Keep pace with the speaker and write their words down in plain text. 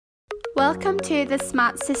Welcome to the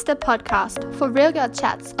Smart Sister podcast for real girl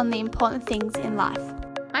chats on the important things in life.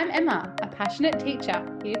 I'm Emma, a passionate teacher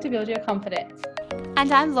here to build your confidence.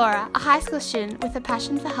 And I'm Laura, a high school student with a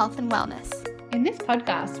passion for health and wellness. In this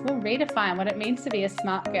podcast, we'll redefine what it means to be a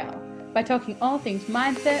smart girl by talking all things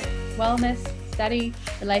mindset, wellness, study,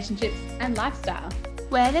 relationships, and lifestyle.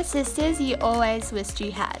 We're the sisters you always wished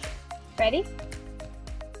you had. Ready?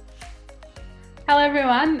 Hello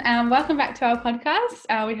everyone, welcome back to our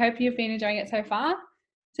podcast. We hope you've been enjoying it so far.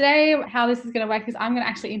 Today, how this is going to work is I'm going to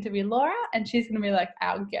actually interview Laura and she's going to be like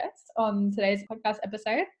our guest on today's podcast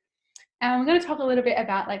episode. And we're going to talk a little bit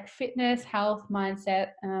about like fitness, health, mindset,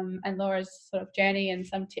 and Laura's sort of journey and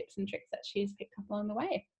some tips and tricks that she's picked up along the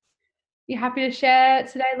way. You happy to share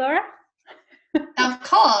today, Laura? Of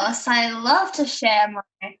course, I love to share my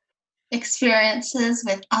experiences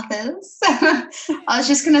with others. I was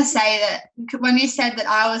just going to say that when you said that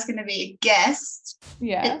I was going to be a guest,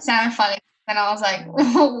 it sounded funny. And I was like,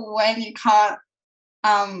 when you can't,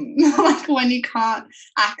 when you can't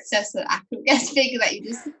access the actual guest figure, that you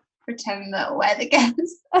just pretend that we're the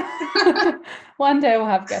guests. One day we'll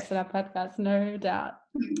have guests on our podcast, no doubt.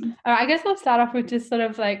 All right, I guess we'll start off with just sort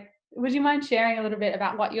of like, would you mind sharing a little bit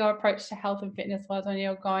about what your approach to health and fitness was when you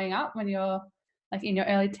were growing up, when you're like in your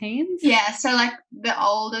early teens? Yeah, so like the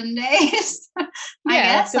olden days, I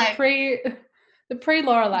guess. Like the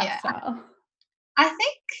pre-Laura lifestyle. Yeah. I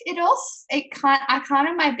think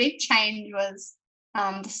my big change was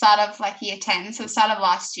the start of like year 10, so the start of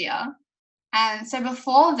last year. And so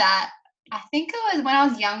before that, I think it was when I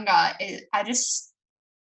was younger, I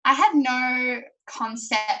had no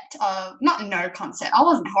concept of, not no concept, I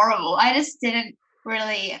wasn't horrible. I just didn't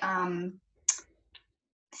really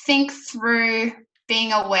think through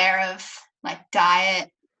being aware of like diet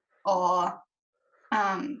or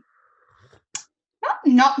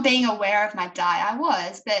not being aware of my diet. I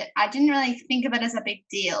was, but I didn't really think of it as a big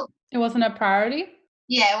deal. It wasn't a priority?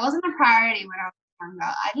 Yeah, it wasn't a priority when I was younger.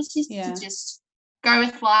 I just used to just go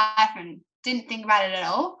with life and didn't think about it at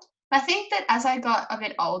all. I think that as I got a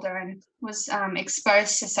bit older and was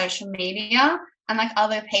exposed to social media and like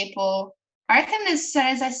other people, I reckon as soon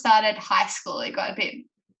as I started high school, it got a bit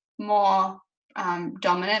more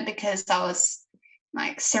dominant because I was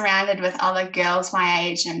like surrounded with other girls my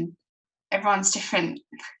age and everyone's different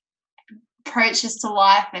approaches to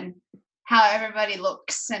life and how everybody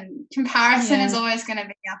looks, and comparison is always going to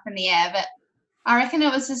be up in the air. But I reckon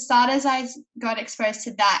it was the start as I got exposed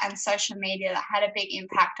to that and social media that had a big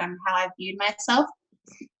impact on how I viewed myself.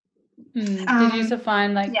 Did you used to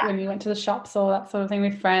find like when you went to the shops or that sort of thing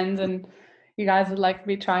with friends and you guys would like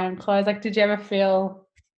be trying on clothes, like did you ever feel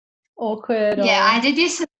awkward? Yeah, I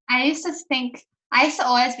used to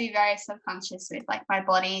always be very subconscious with like my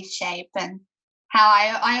body shape and how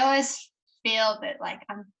I always feel that like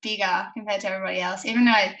I'm bigger compared to everybody else, even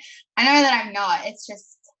though I know that I'm not.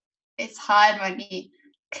 It's hard when you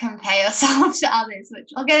compare yourself to others, which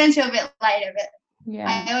I'll get into a bit later, but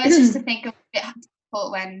I always used to think of it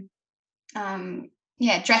difficult when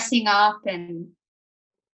dressing up, and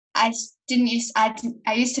I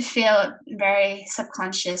used to feel very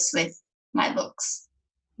subconscious with my looks.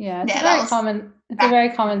 Yeah, it's a very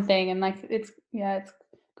common thing, and like it's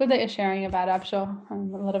good that you're sharing about it. I'm sure a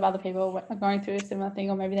lot of other people are going through a similar thing,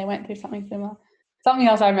 or maybe they went through something similar. Something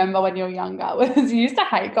else I remember when you were younger was you used to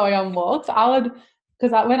hate going on walks. When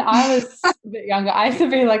I was a bit younger, I used to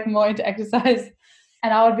be like more into exercise,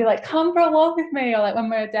 and I would be like, come for a walk with me, or like when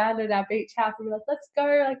we were down at our beach house, we'd be like, let's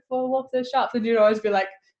go like for a walk to the shops, and you'd always be like,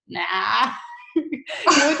 nah. You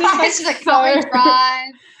would just like can't we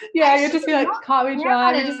drive? Yeah, you'd just be like, can't we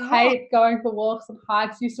drive? You just hate going for walks and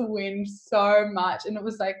hikes. You used to whinge so much, and it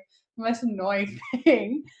was like the most annoying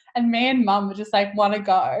thing. And me and Mum would just like want to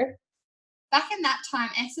go. Back in that time,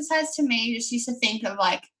 exercise to me just used to think of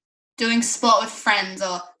like doing sport with friends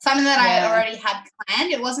or something that I already had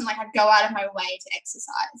planned. It wasn't like I'd go out of my way to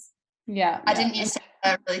exercise. I didn't used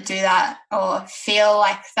to really do that or feel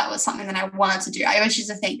like that was something that I wanted to do. I always used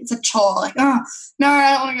to think it's a chore, like, oh no,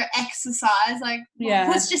 I don't want to go exercise, like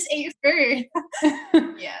let's just eat food.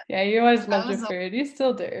 You always loved your food. You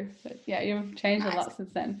still do, but you've changed a lot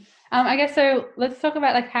since then. I guess so let's talk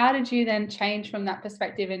about like how did you then change from that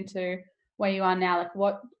perspective into where you are now?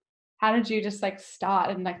 Like how did you just like start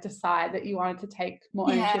and like decide that you wanted to take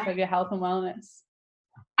more ownership of your health and wellness?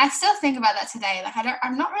 I still think about that today. Like I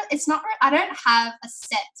don't have a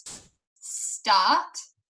set start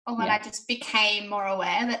or when I just became more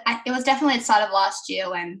aware, but it was definitely the start of last year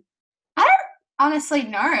when I don't honestly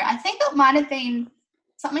know. I think it might have been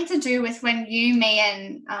something to do with when you, me,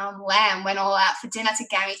 and Lamb went all out for dinner to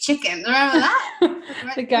gammy chicken. Remember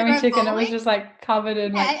that? The gammy chicken. Bowling. It was just like covered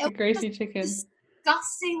in like the greasy chicken.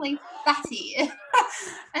 Disgustingly fatty.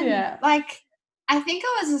 And like, I think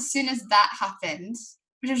it was as soon as that happened,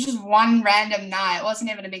 which was just one random night. It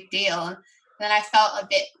wasn't even a big deal. And then I felt a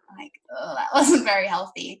bit like, oh, that wasn't very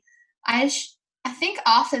healthy. I think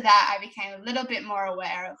after that, I became a little bit more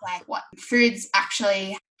aware of like what foods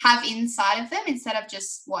actually have inside of them instead of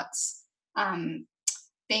just what's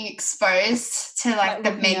being exposed to like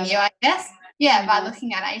the menu, I guess. Yeah, by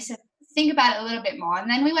looking at it, I used to think about it a little bit more. And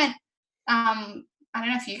then we went, I don't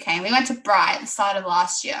know if you came, we went to Bright at the start of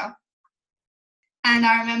last year. And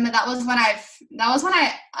I remember that was when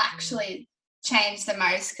I actually changed the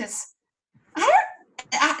most, because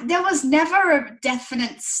there was never a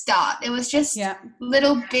definite start. It was just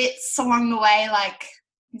little bits along the way, like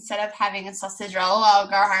instead of having a sausage roll, I'll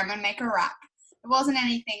go home and make a wrap. It wasn't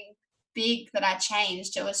anything big that I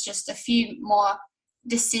changed. It was just a few more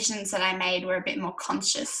decisions that I made were a bit more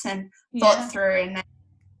conscious and thought through. And then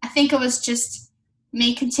I think it was just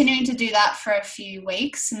me continuing to do that for a few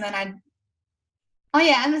weeks. And then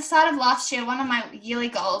and the start of last year, one of my yearly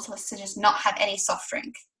goals was to just not have any soft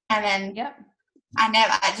drink. And then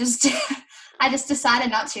I just decided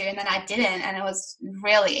not to, and then I didn't, and it was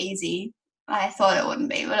really easy. I thought it wouldn't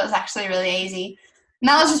be, but it was actually really easy. And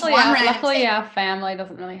that was just one random luckily thing. Our family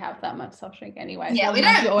doesn't really have that much soft drink anyway. Yeah, so we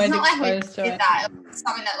don't. You're always it's not like we did that. It was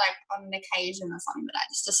something that like on an occasion or something, but I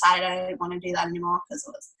just decided I didn't want to do that anymore because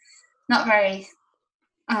it was not very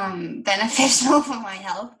beneficial for my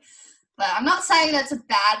health. But I'm not saying that's a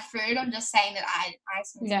bad food. I'm just saying that I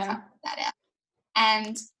sort of cut that out.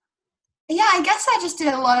 And I guess I just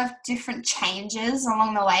did a lot of different changes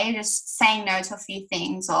along the way, just saying no to a few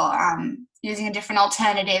things or using a different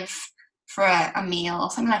alternative for a meal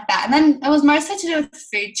or something like that. And then it was mostly to do with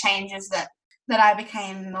food changes that I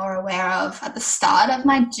became more aware of at the start of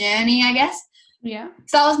my journey, I guess. Yeah.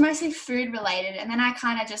 So that was mostly food related. And then I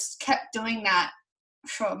kind of just kept doing that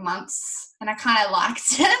for months, and I kind of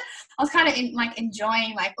liked it. I was kind of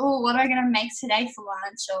enjoying like, oh, what are I going to make today for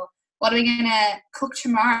lunch, or what are we going to cook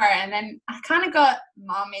tomorrow? And then I kind of got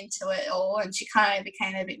Mum into it all, and she kind of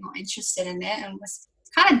became a bit more interested in it and was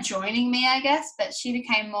kind of joining me, I guess. But she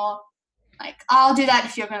became more like, I'll do that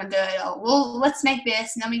if you're going to do it, or well, let's make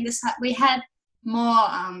this. And then we had more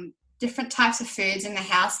different types of foods in the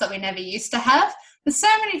house that we never used to have. There's so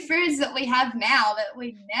many foods that we have now that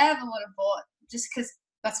we never would have bought, just because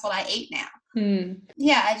that's what I eat now.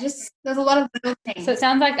 Yeah, there's a lot of little things. So it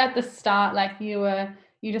sounds like at the start, like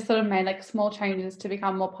you just sort of made like small changes to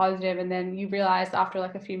become more positive, and then you realized after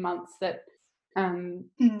like a few months that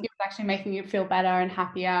it was actually making you feel better and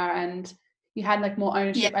happier, and you had like more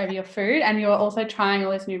ownership over your food, and you were also trying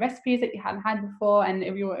all these new recipes that you hadn't had before, and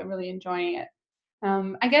you were really enjoying it.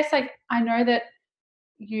 I guess like I know that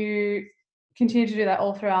you continued to do that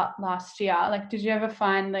all throughout last year. Like, did you ever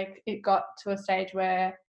find like it got to a stage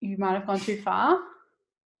where you might have gone too far?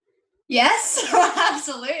 Yes,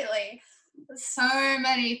 absolutely. So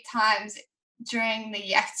many times during the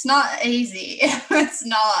year. It's not easy. It's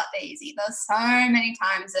not easy. There's so many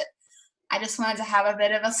times that I just wanted to have a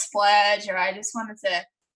bit of a splurge, or I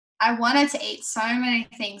wanted to eat so many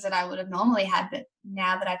things that I would have normally had, but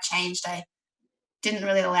now that I've changed, I didn't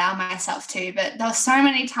really allow myself to. But there were so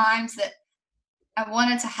many times that I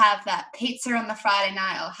wanted to have that pizza on the Friday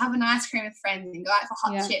night, or have an ice cream with friends and go out for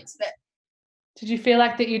hot chips. But did you feel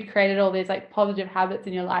like that you'd created all these like positive habits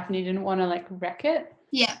in your life and you didn't want to like wreck it?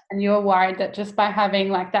 Yeah. And you were worried that just by having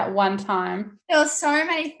like that one time, there were so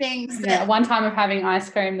many things. One time of having ice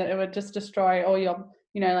cream, that it would just destroy all your,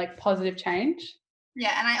 like positive change.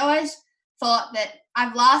 Yeah. And I always thought that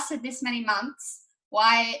I've lasted this many months.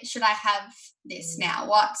 Why should I have this now?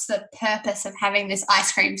 What's the purpose of having this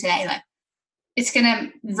ice cream today? Like, it's going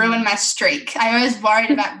to ruin my streak. I always worried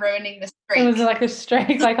about ruining the streak. It was like a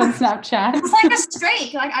streak, like on Snapchat. It was like a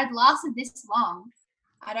streak. Like, I'd lasted this long.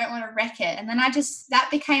 I don't want to wreck it. And then that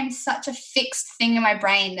became such a fixed thing in my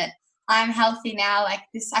brain that I'm healthy now. Like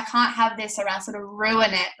this, I can't have this or else it'll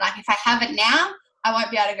ruin it. Like if I have it now, I won't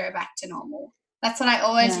be able to go back to normal. That's what I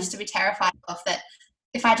always used to be terrified of, that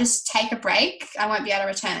if I just take a break, I won't be able to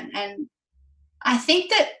return. And I think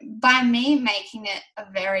that by me making it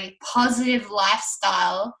a very positive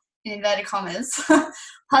lifestyle, in inverted commas,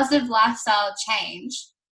 positive lifestyle change,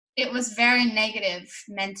 it was very negative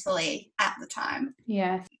mentally at the time.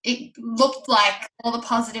 Yeah. It looked like all the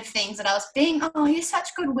positive things that I was being, oh, you're such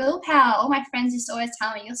good willpower. All my friends used to always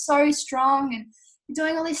tell me, you're so strong and you're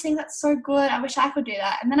doing all these things. That's so good. I wish I could do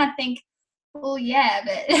that. And then I'd think, well, yeah,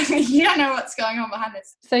 but you don't know what's going on behind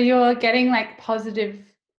this. So you're getting like positive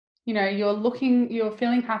you know, you're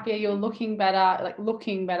feeling happier, you're looking better, like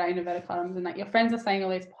looking better in inverted commas, and like your friends are saying all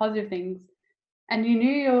these positive things, and you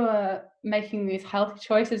knew you were making these healthy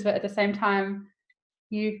choices, but at the same time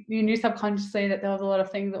you knew subconsciously that there was a lot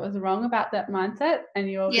of things that was wrong about that mindset,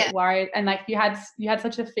 and you were a bit worried, and like you had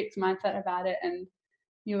such a fixed mindset about it, and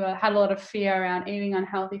you had a lot of fear around eating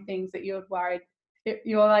unhealthy things that you were worried.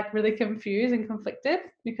 You were like really confused and conflicted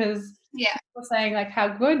because you were saying like how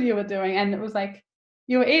good you were doing, and it was like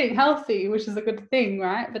you were eating healthy, which is a good thing,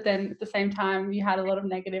 right? But then at the same time you had a lot of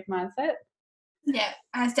negative mindset. Yeah,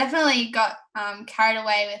 I definitely got carried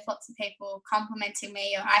away with lots of people complimenting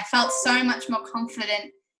me. I felt so much more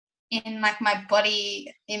confident in like my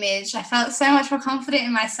body image. I felt so much more confident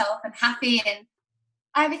in myself and happy, and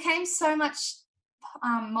I became so much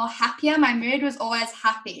more happier. My mood was always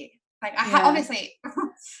happy. Like obviously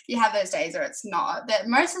you have those days where it's not, but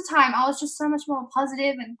most of the time I was just so much more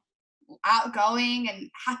positive and outgoing and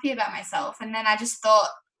happy about myself. And then I just thought,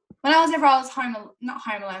 whenever I was not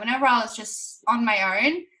home alone, whenever I was just on my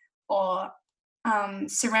own or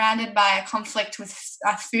surrounded by a conflict with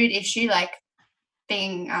a food issue, like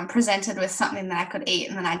being presented with something that I could eat,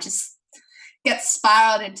 and then I just get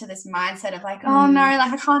spiraled into this mindset of like, oh no,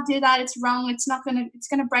 like I can't do that, it's wrong, it's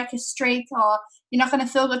gonna break a streak, or you're not gonna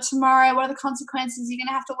feel good tomorrow, what are the consequences, you're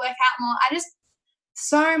gonna have to work out more.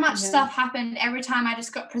 So much stuff happened every time I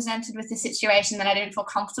just got presented with a situation that I didn't feel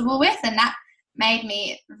comfortable with, and that made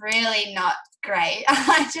me really not great.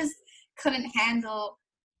 I just couldn't handle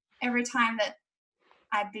every time that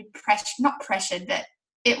I'd be not pressured, but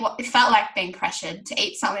it felt like being pressured to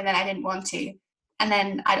eat something that I didn't want to. And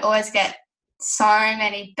then I'd always get so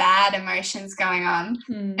many bad emotions going on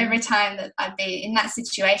every time that I'd be in that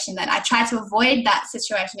situation, that I tried to avoid that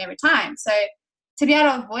situation every time. So to be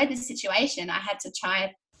able to avoid this situation, I had to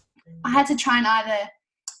try and either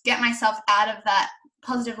get myself out of that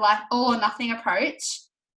positive life all or nothing approach.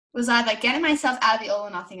 It was either getting myself out of the all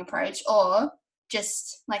or nothing approach, or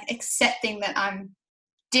just like accepting that I'm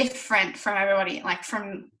different from everybody, like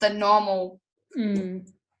from the normal,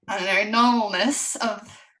 normalness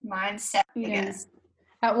of mindset, I guess.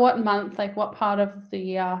 At what month, like what part of the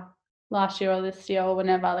year, last year or this year or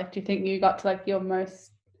whenever, like do you think you got to like your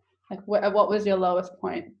most, like what was your lowest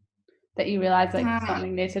point that you realized like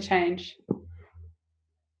something needs to change?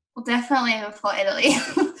 Well, definitely before Italy.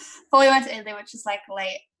 Before we went to Italy, which is like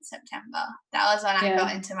late September, that was when I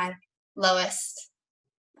got into my lowest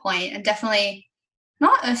point. And definitely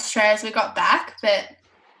not as straight as we got back, but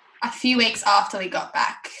a few weeks after we got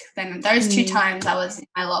back, then those 2 times I was in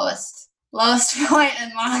my lowest point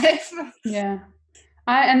in life.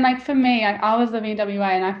 And like for me, I was living in WA,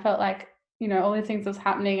 and I felt like, you know, all these things was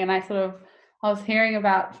happening, and I was hearing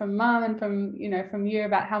about from mum and from you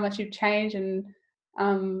about how much you've changed, and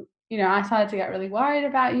you know, I started to get really worried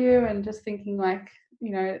about you, and just thinking like,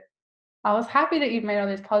 you know, I was happy that you've made all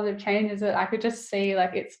these positive changes, but I could just see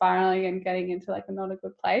like it spiraling and getting into like not a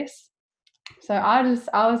good place. So I was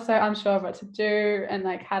so unsure of what to do and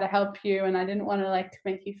like how to help you, and I didn't want to like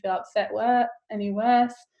make you feel upset any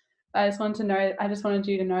worse. I just wanted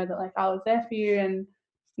you to know that like I was there for you, and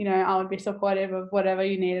you know, I would be supportive of whatever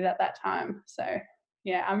you needed at that time. So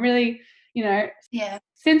yeah, I'm really, you know,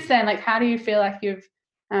 since then, like how do you feel like you've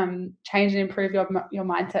change and improve your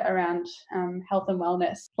mindset around health and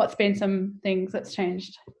wellness? What's been some things that's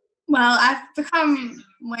changed? Well, I've become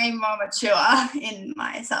way more mature in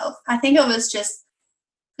myself. I think it was just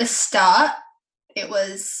the start. I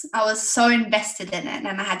was so invested in it,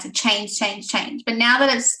 and I had to change. But now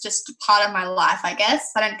that it's just part of my life, I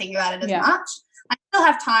guess, I don't think about it as much. I still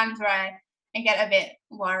have times where I get a bit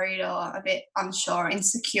worried or a bit unsure,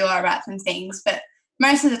 insecure about some things, but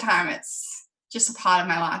most of the time it's just a part of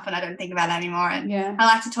my life, and I don't think about it anymore. And I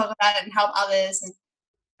like to talk about it and help others. And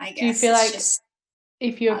I guess do you feel like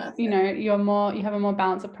if you're, you know, you have a more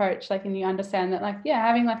balanced approach, like, and you understand that, like,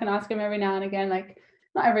 having like an ice cream every now and again, like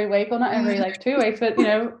not every week or not every like 2 weeks, but you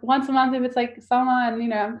know, once a month if it's like summer and you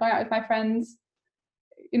know I'm going out with my friends,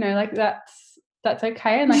 you know, like that's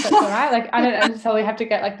okay, and like that's all right. Like I don't necessarily have to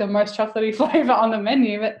get like the most chocolatey flavor on the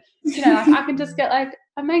menu, but you know, like I can just get like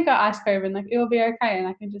a mango ice cream and like it'll be okay, and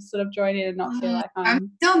I can just sort of join in and not feel like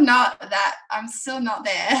I'm still not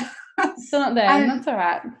there. Still not there, and that's all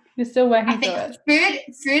right. You're still working through it.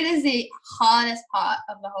 Food is the hardest part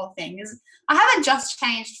of the whole thing. I haven't just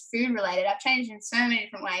changed food related. I've changed in so many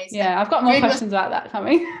different ways. Yeah, I've got more questions about that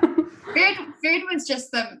coming. Food was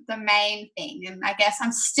just the main thing, and I guess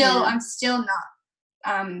I'm still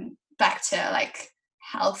not back to like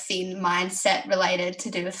healthy mindset related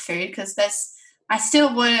to do with food, because I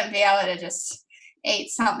still wouldn't be able to just eat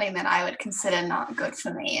something that I would consider not good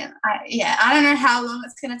for me. And I don't know how long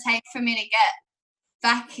it's going to take for me to get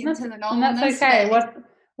back into the normalness. And that's okay.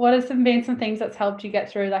 What has been some things that's helped you get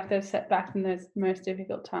through like those setbacks and those most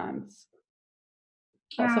difficult times?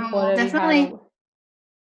 What support have you had?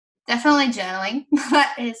 Definitely journaling.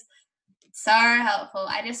 That is so helpful.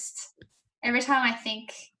 Every time I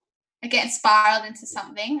think I get spiraled into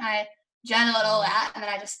something, I journal it all out, and then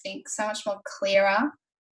I just think so much more clearer.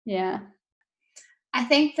 Yeah. I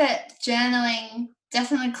think that journaling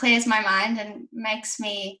definitely clears my mind and makes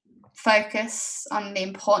me focus on the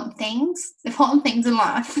important things in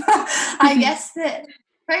life. I guess that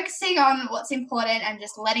focusing on what's important and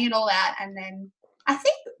just letting it all out. And then I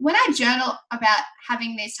think when I journal about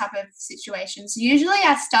having these type of situations, usually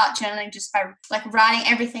I start journaling just by like writing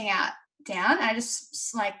everything out down. I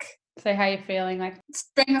just like say how you're feeling, like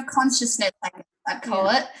stream of consciousness, I'd call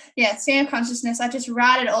it. Yeah, stream of consciousness. I just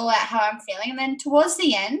write it all out how I'm feeling, and then towards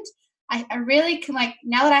the end, I really can, like,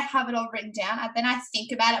 now that I have it all written down, then I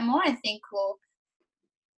think about it more. I think, well,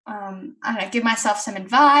 I don't know, give myself some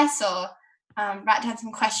advice, or write down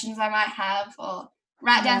some questions I might have, or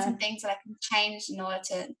write down some things that I can change in order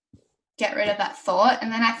to get rid of that thought.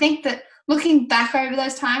 And then I think that looking back over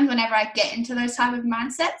those times, whenever I get into those type of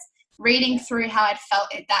mindsets, reading through how I'd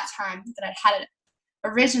felt at that time that I'd had it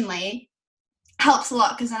originally helps a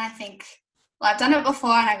lot, because then I think, well, I've done it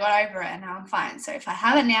before and I got over it and now I'm fine. So if I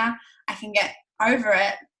have it now, I can get over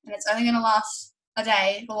it, and it's only going to last a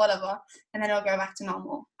day or whatever, and then it'll go back to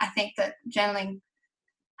normal. I think that journaling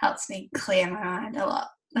helps me clear my mind a lot.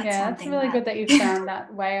 That's really good that you found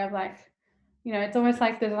that way of, like, you know, it's almost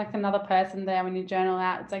like there's like another person there when you journal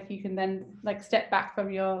out. It's like you can then like step back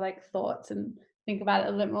from your like thoughts and think about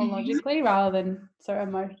it a little more logically, rather than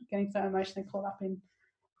getting so emotionally caught up in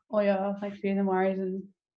all your like fears and worries and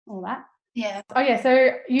all that. Yeah. Oh yeah,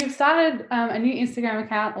 so you've started a new Instagram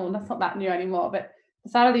account, or that's not that new anymore, but the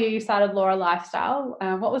start of the year you started Laura Lifestyle.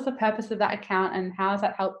 What was the purpose of that account, and how has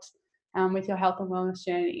that helped with your health and wellness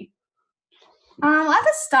journey? At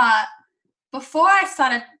the start, before I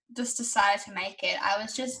decided to make it, I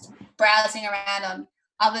was just browsing around on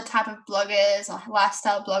other type of bloggers or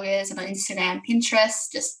lifestyle bloggers, and on Instagram, Pinterest,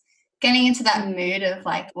 just getting into that mood of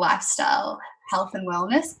like lifestyle, health and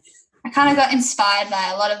wellness. I kind of got inspired by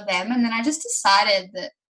a lot of them, and then I just decided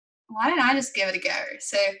that, why don't I just give it a go?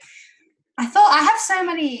 So I thought, I have so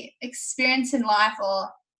many experience in life, or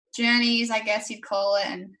journeys, I guess you'd call it,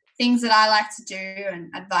 and things that I like to do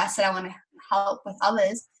and advice that I want to help with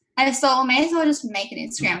others. I just thought, well, may as well just make an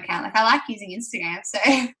Instagram account. Like, I like using Instagram, so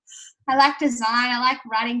I like design. I like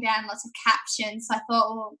writing down lots of captions. So I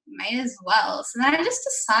thought, well, may as well. So then I just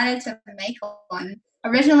decided to make one.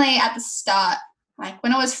 Originally, at the start, like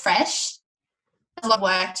when it was fresh, a lot of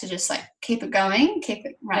work to just like keep it going, keep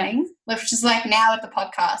it running, which is like now with the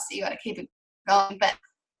podcast, you got to keep it going. But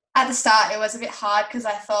at the start, it was a bit hard, because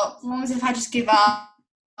I thought, as long as if I just give up,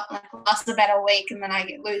 like last about a week and then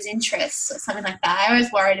I lose interest or something like that. I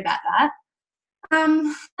always worried about that.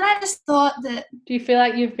 And I just thought that. Do you feel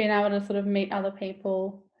like you've been able to sort of meet other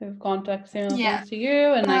people who've gone to similar things to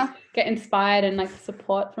you, and like get inspired and like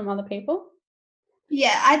support from other people?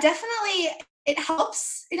 Yeah, I definitely. It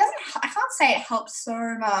helps. I can't say it helps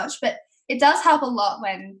so much, but it does help a lot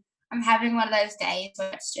when I'm having one of those days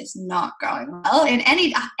where it's just not going well in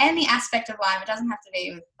any aspect of life. It doesn't have to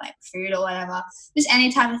be with like food or whatever. Just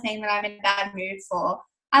any type of thing that I'm in a bad mood for.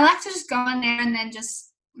 I like to just go on there and then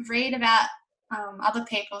just read about other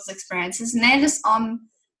people's experiences, and they're just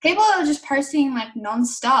people are just posting like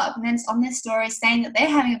non-stop, and then it's on their stories saying that they're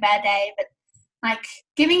having a bad day, but like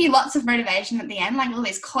giving you lots of motivation at the end, like all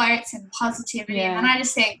these quotes and positivity. Yeah. And I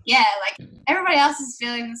just think, like everybody else is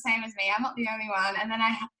feeling the same as me. I'm not the only one. And then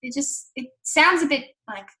it sounds a bit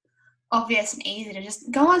like obvious and easy to just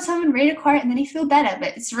go on someone, read a quote, and then you feel better.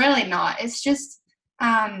 But it's really not. It's just,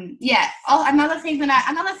 another thing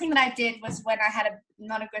that I did was when I had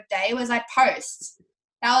not a good day was I'd post.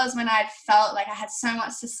 That was when I felt like I had so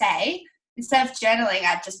much to say. Instead of journaling,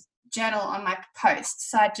 I'd just journal on my post.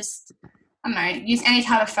 So I just, I don't know, use any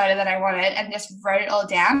type of photo that I wanted and just wrote it all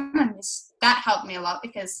down, and that helped me a lot,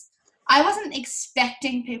 because I wasn't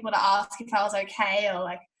expecting people to ask if I was okay or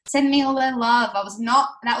like send me all their love. That was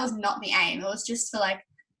not the aim. It was just for like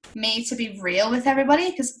me to be real with everybody,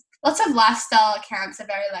 because lots of lifestyle accounts are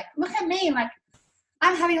very like, look at me, like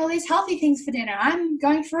I'm having all these healthy things for dinner, I'm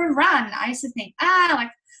going for a run. I used to think, like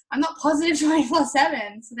I'm not positive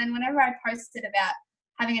 24/7. So then whenever I posted about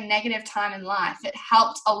having a negative time in life, it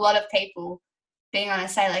helped a lot of people being able to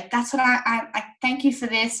say like, that's what I thank you for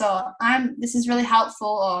this, or this is really helpful,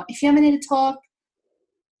 or if you ever need to talk,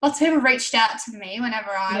 lots of people reached out to me whenever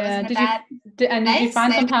I was in a bad did you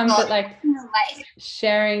find sometimes that like relate.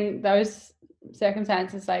 sharing those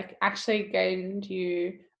circumstances like actually gained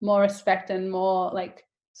you more respect and more like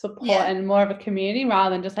support and more of a community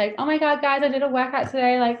rather than just like, oh my God, guys, I did a workout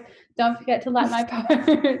today, like don't forget to like my post.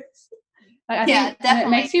 Like, I think definitely. it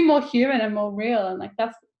makes you more human and more real, and like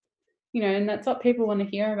that's, you know, and that's what people want to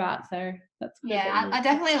hear about. So that's good. Yeah, I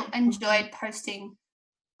definitely enjoyed posting.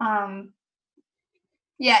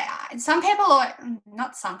 Some people, or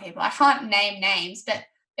not some people, I can't name names, but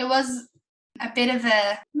it was a bit of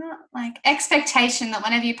a not like expectation that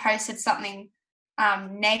whenever you posted something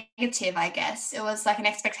negative, I guess it was like an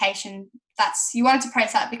expectation that's you wanted to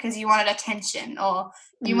post that because you wanted attention, or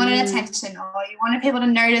you wanted attention, or you wanted people to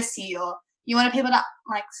notice you, or you wanted people to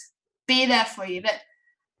like be there for you. But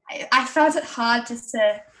I felt it hard just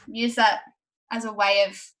to use that as a way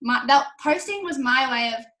of that posting was my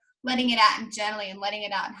way of letting it out and journaling and letting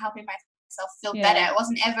it out and helping myself feel better. It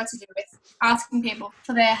wasn't ever to do with asking people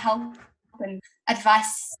for their help and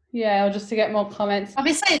advice. Yeah, or just to get more comments.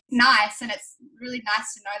 Obviously, it's nice, and it's really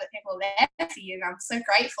nice to know that people are there for you, and I'm so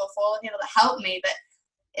grateful for all the people that helped me. But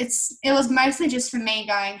it was mostly just for me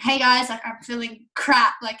going, hey guys, like I'm feeling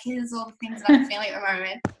crap. Like here's all the things that I'm feeling at the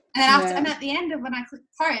moment. And then and at the end of when I clicked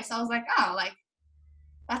post, I was like, oh, like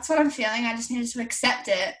that's what I'm feeling. I just needed to accept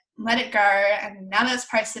it, let it go, and now that it's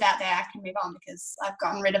posted out there, I can move on because I've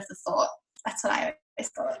gotten rid of the thought. That's what I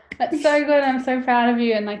always thought. That's so good. I'm so proud of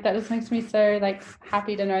you, and like that just makes me so like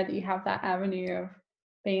happy to know that you have that avenue of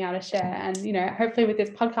being able to share. And you know, hopefully with this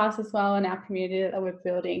podcast as well and our community that we're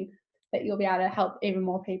building, that you'll be able to help even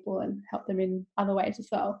more people and help them in other ways as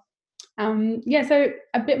well. So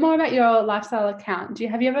a bit more about your lifestyle account.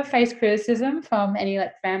 Have you ever faced criticism from any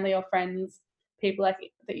like family or friends, people like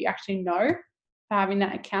that you actually know for having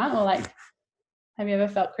that account, or like have you ever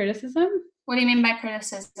felt criticism? What do you mean by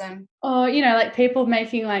criticism? Or, you know, like people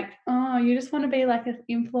making like, oh, you just want to be like an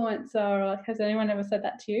influencer, or like, has anyone ever said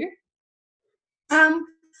that to you? I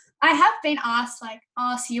have been asked like,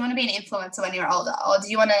 oh, so you want to be an influencer when you're older, or do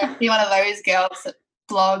you want to be one of those girls that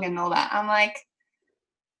blog and all that? I'm like,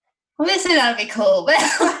 obviously that would be cool, but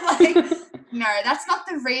like, no, that's not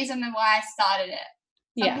the reason why I started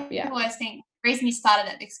it. Some people always think the reason you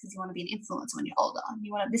started it is because you want to be an influencer when you're older.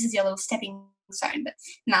 This is your little stepping stone. But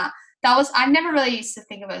nah, I never really used to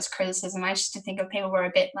think of it as criticism. I used to think of people were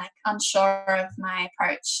a bit like unsure of my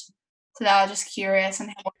approach. So they were just curious and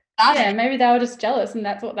how I started. Yeah, maybe they were just jealous and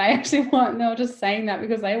that's what they actually want. And they were just saying that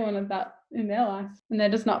because they wanted that in their life and they're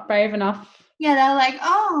just not brave enough. Yeah, they're like,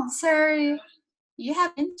 oh, so you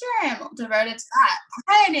have Instagram devoted to that.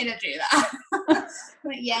 I need to do that.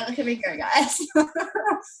 But yeah, look at me go, guys.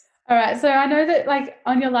 All right, so I know that like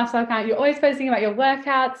on your lifestyle account, you're always posting about your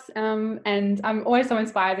workouts, and I'm always so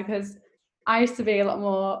inspired because I used to be a lot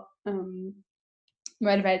more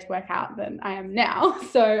motivated to work out than I am now.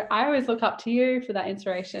 So I always look up to you for that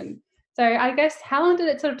inspiration. So I guess how long did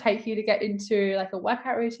it sort of take you to get into like a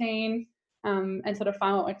workout routine and sort of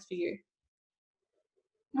find what works for you?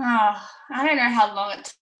 Oh, I don't know how long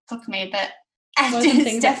it took me, but what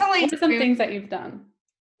are some things that you've done,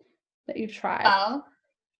 that you've tried? Well,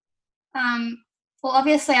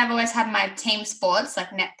 obviously I've always had my team sports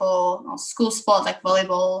like netball or school sports like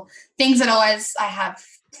volleyball, things that always I have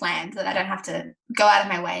planned that I don't have to go out of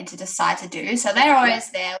my way to decide to do. So they're always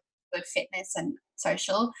there, good fitness and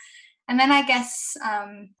social. And then I guess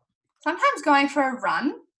sometimes going for a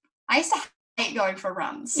run. I used to hate going for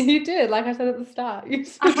runs. You did, like I said at the start.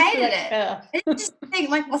 I hated it. I just think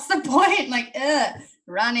like, what's the point? Like,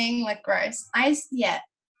 running, like gross.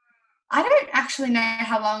 I don't actually know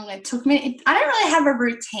how long it took me. I don't really have a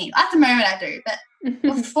routine. At the moment I do, but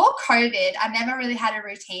before COVID, I never really had a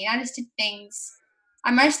routine. I just did things.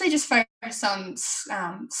 I mostly just focused on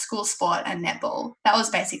school sport and netball. That was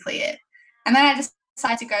basically it. And then I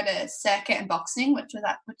decided to go to circuit and boxing, which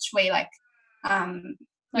we like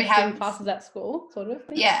we have gym classes at school, sort of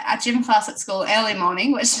thing. Yeah, a gym class at school early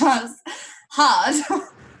morning, which was hard.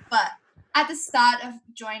 But at the start of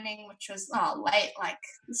joining, which was late, like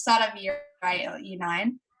the start of year 8 or year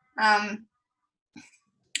 9, I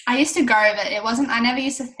used to go, but I never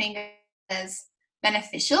used to think it as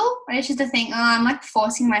beneficial. I used to think, I'm like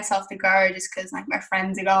forcing myself to go just because like my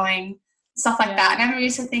friends are going, stuff like that. I never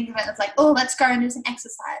used to think of it as like, oh, let's go and do some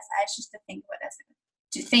exercise. I used to think of it as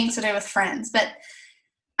things to do with friends. But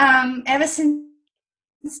ever since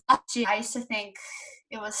last year, I used to think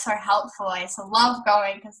it was so helpful. I used to love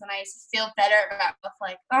going because then I used to feel better about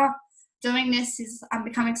like, doing this I'm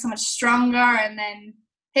becoming so much stronger. And then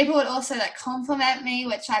people would also like compliment me,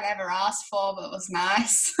 which I never asked for, but it was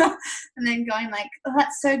nice. And then going like, oh,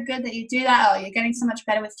 that's so good that you do that. Oh, you're getting so much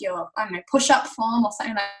better with your, I don't know, push-up form or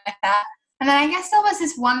something like that. And then I guess there was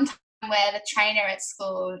this one time where the trainer at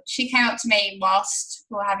school, she came up to me whilst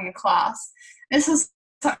we were having a class. This was,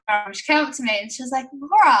 she came up to me and she was like,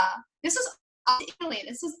 Laura, this was after Italy.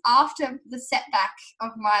 This was after the setback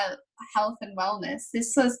of my health and wellness.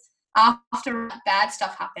 This was after bad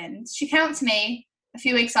stuff happened. She came up to me a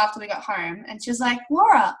few weeks after we got home and she was like,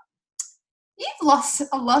 Laura, you've lost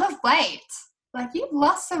a lot of weight. Like, you've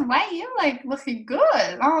lost some weight. You're like looking good.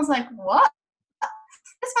 And I was like, what? I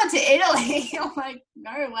just went to Italy. I'm like,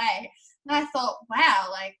 no way. And I thought, wow,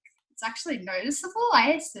 like, it's actually noticeable.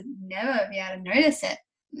 I used to never be able to notice it.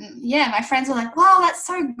 Yeah, my friends were like, wow, that's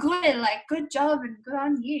so good. Like, good job and good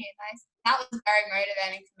on you. And that was very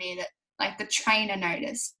motivating for me that, like, the trainer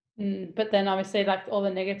noticed. But then obviously, like, all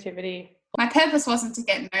the negativity. My purpose wasn't to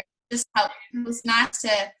get noticed, just help. It was nice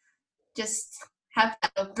to just have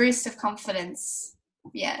that boost of confidence.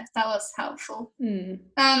 Yeah, that was helpful.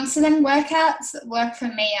 So then workouts work for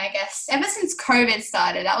me, I guess. Ever since COVID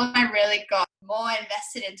started, that was when I really got more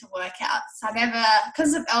invested into workouts.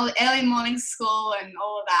 Because of early morning school and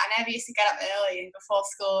all of that, I never used to get up early before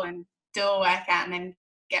school and do a workout and then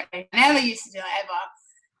get ready. I never used to do it ever.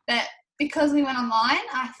 But because we went online,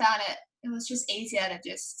 I found it was just easier to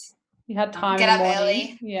just you had time get in the up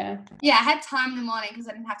morning. early. Yeah, I had time in the morning because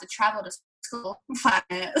I didn't have to travel to school for 5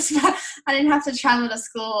 minutes. I didn't have to travel to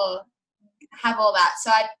school or have all that. So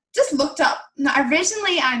I just looked up. No,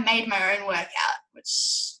 originally I made my own workout,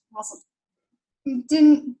 which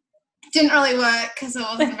didn't really work because it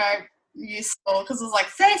wasn't very useful because it was like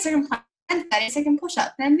 30-second plank and 30-second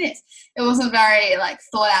push-up and this. It wasn't very like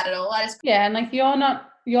thought out at all. And like you're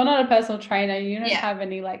not a personal trainer. You don't have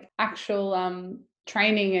any like actual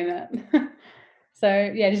training in it.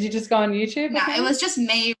 So yeah, did you just go on YouTube? No, it was just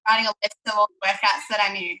me writing a list of all the workouts that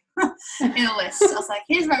I knew in a list. I was like,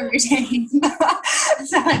 here's my routine. So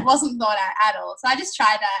it wasn't thought out at all. So I just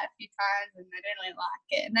tried that a few times and I didn't really like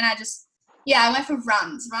it. And then I went for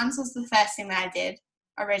runs. Runs was the first thing that I did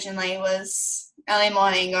originally, was early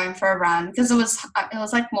morning going for a run because it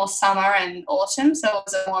was like more summer and autumn, so it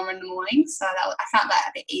was warmer in the morning. So I found that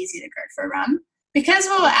a bit easier to go for a run. Because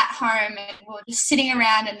we were at home and we were just sitting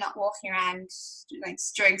around and not walking around like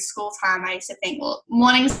during school time, I used to think, well,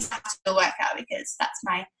 mornings have to do a workout because that's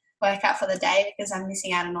my workout for the day because I'm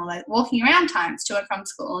missing out on all those walking around times to and from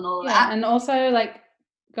school and all that. And also like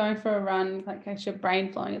going for a run like makes your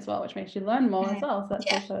brain flowing as well, which makes you learn more as well. So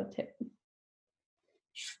that's also a tip.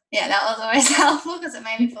 Yeah, that was always helpful because it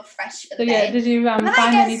made me feel fresh for the day. Yeah, did you find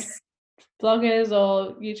any bloggers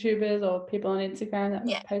or YouTubers or people on Instagram that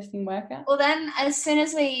were posting workouts? Well, then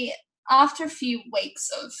after a few weeks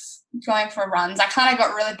of going for runs, I kind of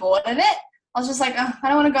got really bored of it. I was just like, oh, I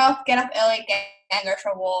don't want to get up early again and go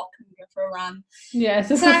for a walk and go for a run. Yeah, it's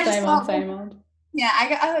just the same old. Yeah, I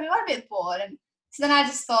got a bit bored. And so then I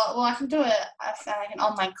just thought, well, I can do an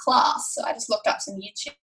online class. So I just looked up some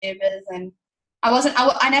YouTubers and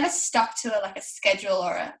I never stuck to a schedule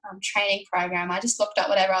or a training program. I just looked up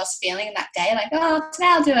whatever I was feeling in that day. Like, oh, today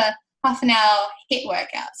I'll do a half an hour HIIT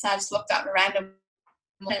workout. So I just looked up a random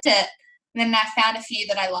and then I found a few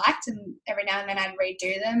that I liked, and every now and then I'd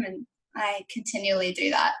redo them, and I continually do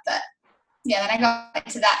that. But yeah, then I got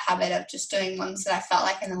into that habit of just doing ones that I felt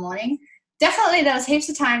like in the morning. Definitely there was heaps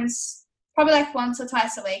of times, probably like once or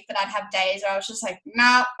twice a week, that I'd have days where I was just like,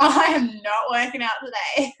 no, I am not working out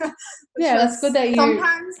today. Yeah, that's good that you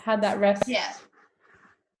had that rest. Yeah.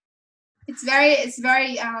 It's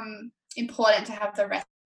very important to have the rest.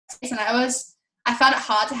 And I found it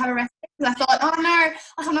hard to have a rest because I thought, oh no,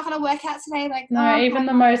 I'm not going to work out today. Even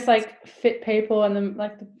the most fit people and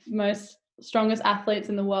the most strongest athletes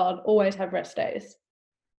in the world always have rest days.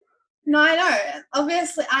 No, I know.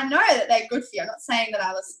 Obviously, I know that they're good for you. I'm not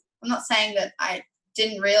saying that I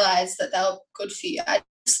didn't realize that they were good for you.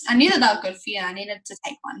 I knew that they were good for you and I needed to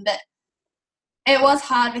take one. But it was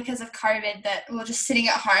hard because of COVID that we were just sitting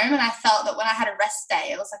at home, and I felt that when I had a rest day,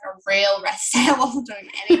 it was like a real rest day. I wasn't doing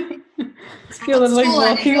anything. You're literally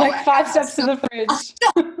walking 5 steps to the fridge.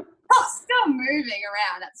 I was still moving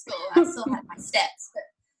around at school. I still had my steps. But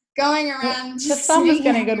going around the thumb was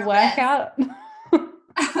getting a good workout. No,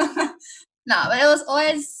 but it was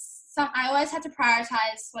I always had to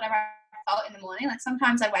prioritize whatever I felt in the morning. Like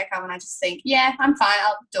sometimes I wake up and I just think, yeah, I'm fine,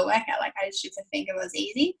 I'll do a workout. Like I just used to think it was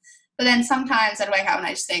easy. But then sometimes I'd wake up and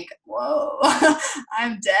I just think, whoa,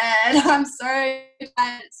 I'm dead. I'm so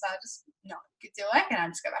tired. So I just do work and I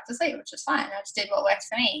just go back to sleep, which is fine. I just did what works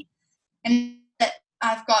for me. And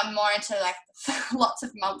I've gotten more into lots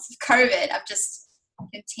of months of COVID. I've just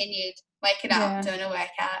continued waking up, doing a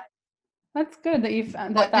workout. That's good that you've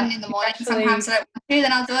in the morning. Sometimes I don't want to,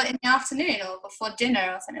 then I'll do it in the afternoon or before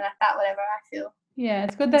dinner or something like that, whatever I feel. Yeah,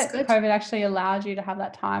 it's good that COVID actually allowed you to have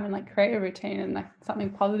that time and like create a routine, and like something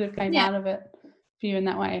positive came out of it for you in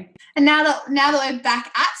that way. And now that we're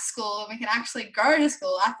back at school and we can actually go to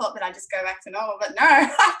school, I thought that I'd just go back to normal, but no,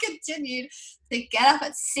 I continued to get up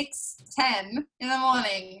at 6:10 in the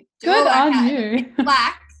morning, good on you.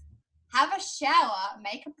 Black, have a shower,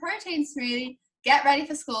 make a protein smoothie, get ready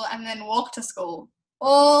for school, and then walk to school.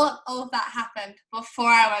 All of that happened before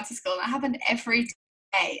I went to school. And that happened every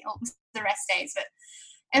day, almost the rest days, but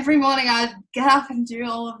every morning I would get up and do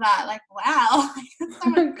all of that. Like, wow.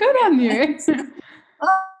 Good on you. So much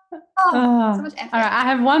effort. All right, I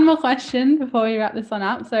have one more question before we wrap this one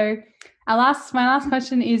up. So my last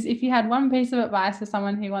question is, if you had one piece of advice for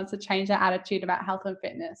someone who wants to change their attitude about health and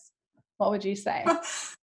fitness, what would you say?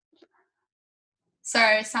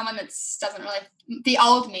 So someone that doesn't really, the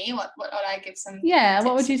old me, what would I give some tips?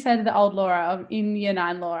 What would you say to the old Laura, in year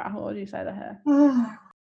 9 Laura? What would you say to her?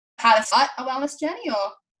 How to start a wellness journey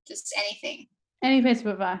or just anything? Any piece of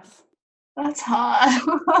advice. That's hard.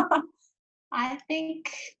 I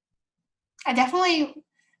think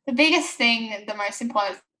the biggest thing, the most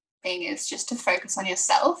important thing is just to focus on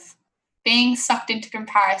yourself. Being sucked into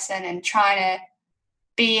comparison and trying to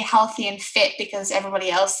be healthy and fit because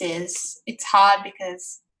everybody else is, it's hard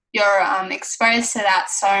because you're exposed to that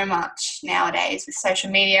so much nowadays with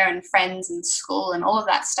social media and friends and school and all of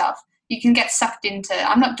that stuff. You can get sucked into,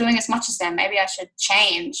 I'm not doing as much as them, maybe I should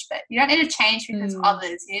change, but you don't need to change because of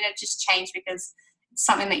others. You need to just change because it's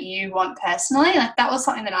something that you want personally. Like that was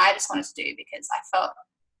something that I just wanted to do because I felt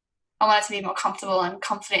I wanted to be more comfortable and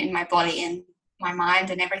confident in my body and my mind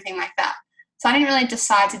and everything like that. So I didn't really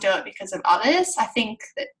decide to do it because of others. I think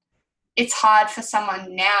that it's hard for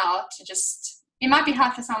someone now to just, it might be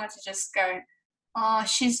hard for someone to just go, oh,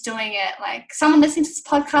 she's doing it. Like someone listening to this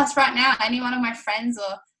podcast right now, any one of my friends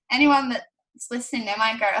or anyone that's listening, they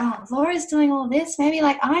might go, oh, Laura's doing all this. Maybe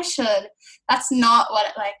like I should. That's not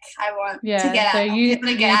what I want to get at. People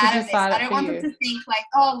to get out of this. I don't want them to think like,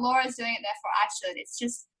 oh, Laura's doing it, therefore I should. It's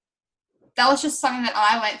just, that was just something that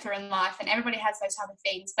I went through in life, and everybody has those type of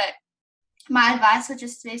things. But my advice would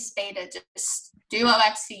just be to just do what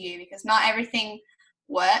works for you, because not everything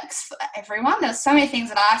works for everyone. There's so many things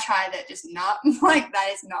that I tried that just not like, that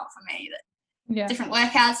is not for me. Different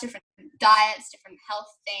workouts, different diets, different health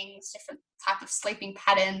things, different type of sleeping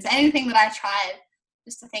patterns, anything that I tried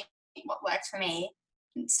just to think what worked for me.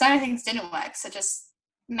 And so many things didn't work. So just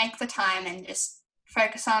make the time and just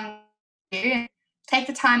focus on you and take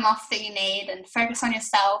the time off that you need and focus on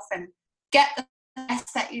yourself and get the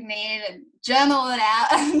best that you need and journal it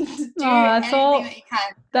out and do anything that you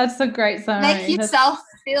can. That's a great summary. Make yourself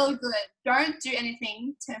feel good. Don't do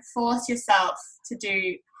anything to force yourself to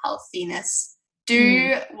do healthiness.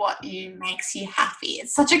 Do what makes you happy.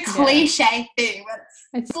 It's such a cliche thing, but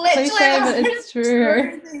it's cliche, but it's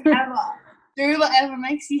true. Do whatever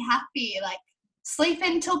makes you happy. Like sleep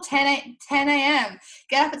until 10 a.m.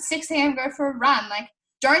 Get up at 6 a.m. Go for a run. Like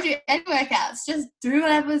don't do any workouts. Just do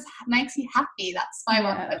whatever makes you happy. That's my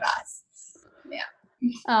one advice. Yeah.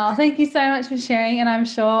 Oh, thank you so much for sharing, and I'm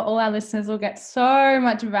sure all our listeners will get so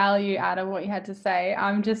much value out of what you had to say.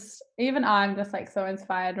 I'm just like so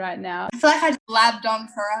inspired right now. I feel like I blabbed on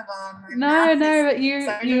forever. No, but you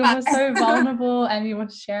were so vulnerable and you were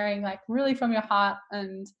sharing like really from your heart,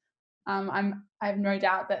 and I have no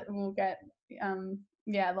doubt that we'll get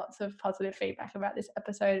lots of positive feedback about this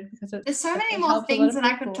episode, because there's so many more things that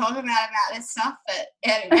I could talk about this stuff, but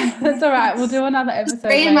anyway. That's all right. We'll do another episode.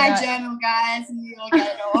 Read my journal, guys, and you'll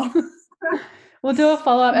get it all. We'll do a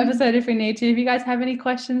follow-up episode if we need to. If you guys have any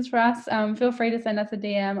questions for us, feel free to send us a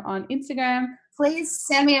DM on Instagram. Please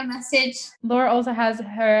send me a message. Laura also has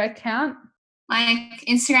her account. My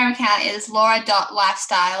Instagram account is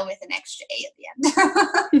laura.lifestyle with an extra E at the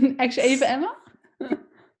end. Extra E for Emma?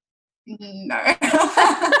 No.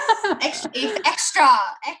 extra E.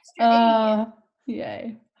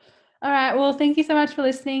 Yay. All right. Well, thank you so much for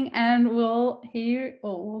listening, and we'll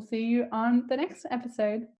see you on the next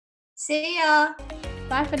episode. See ya.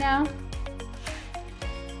 Bye for now.